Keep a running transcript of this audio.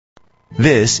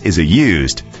This is a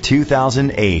used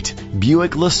 2008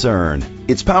 Buick Lucerne.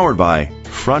 It's powered by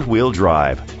front-wheel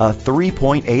drive, a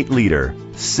 3.8-liter,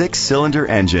 6-cylinder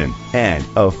engine, and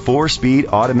a 4-speed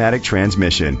automatic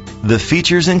transmission. The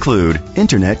features include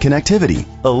internet connectivity,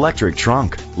 electric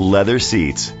trunk, leather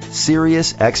seats,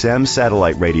 Sirius XM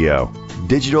satellite radio,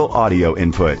 digital audio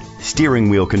input, steering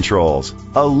wheel controls,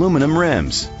 aluminum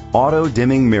rims,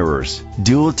 auto-dimming mirrors,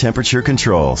 dual temperature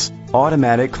controls,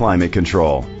 automatic climate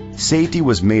control. Safety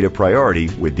was made a priority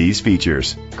with these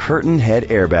features: curtain head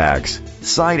airbags,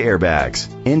 side airbags,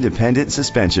 independent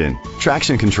suspension,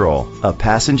 traction control, a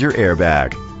passenger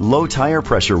airbag, low tire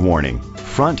pressure warning,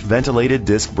 front ventilated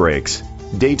disc brakes,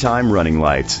 daytime running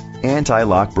lights,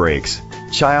 anti-lock brakes,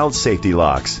 child safety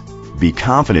locks. Be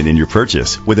confident in your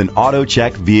purchase with an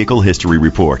AutoCheck Vehicle History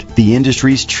Report, the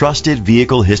industry's trusted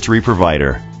vehicle history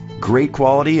provider. Great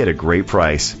quality at a great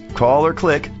price. Call or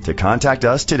click to contact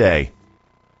us today.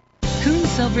 Koons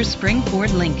Silver Spring Ford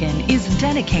Lincoln is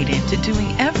dedicated to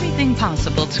doing everything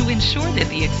possible to ensure that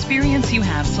the experience you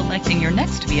have selecting your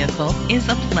next vehicle is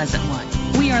a pleasant one.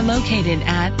 We are located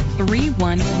at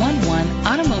 3111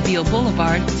 Automobile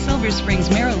Boulevard, Silver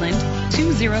Springs, Maryland,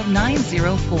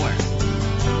 20904.